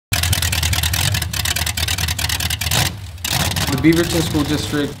Beaverton School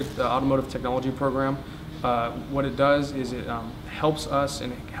District, the Automotive Technology Program, what it does is it helps us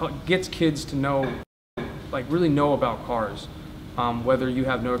and it gets kids to know, really know about cars. Whether you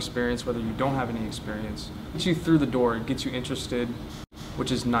have no experience, whether you don't have any experience. It gets you through the door, it gets you interested,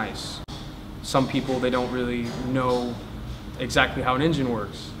 which is nice. Some people, they don't really know exactly how an engine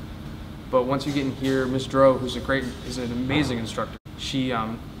works. But once you get in here, Miss Dro, who's an amazing instructor, she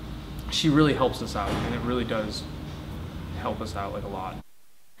really helps us out, and it really does help us out a lot.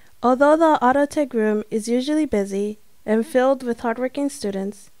 Although the Auto Tech room is usually busy and filled with hardworking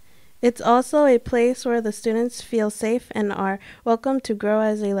students, it's also a place where the students feel safe and are welcome to grow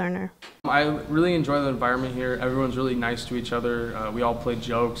as a learner. I really enjoy the environment here. Everyone's really nice to each other. We all play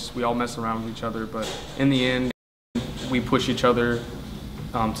jokes, we all mess around with each other, but in the end, we push each other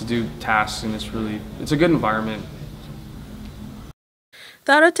to do tasks, and it's a good environment.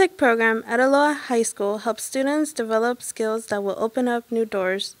 The Auto Tech program at Aloha High School helps students develop skills that will open up new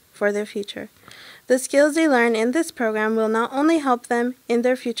doors for their future. The skills they learn in this program will not only help them in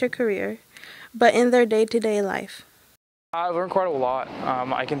their future career, but in their day-to-day life. I learned quite a lot.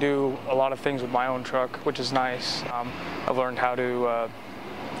 I can do a lot of things with my own truck, which is nice. I've learned how to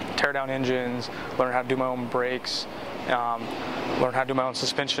tear down engines, learn how to do my own brakes, learn how to do my own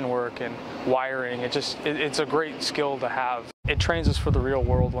suspension work and wiring. It's a great skill to have. It trains us for the real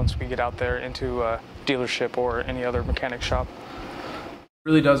world once we get out there into a dealership or any other mechanic shop. It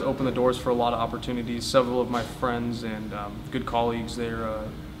really does open the doors for a lot of opportunities. Several of my friends and good colleagues,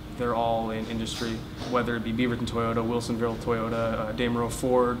 they're all in industry, whether it be Beaverton Toyota, Wilsonville Toyota, Dameron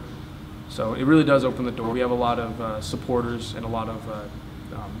Ford. So it really does open the door. We have a lot of supporters and a lot of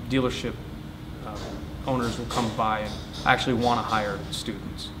dealership owners will come by and actually want to hire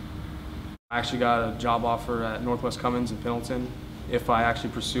students. I actually got a job offer at Northwest Cummins in Pendleton if I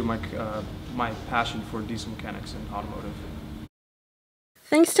actually pursue my passion for diesel mechanics and automotive.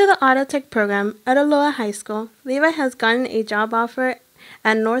 Thanks to the Auto Tech program at Aloha High School, Levi has gotten a job offer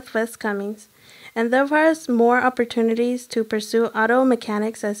at Northwest Cummins, and there are more opportunities to pursue auto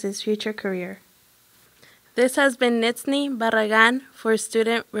mechanics as his future career. This has been Nitsni Barragan for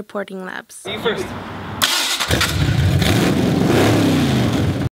Student Reporting Labs. You first.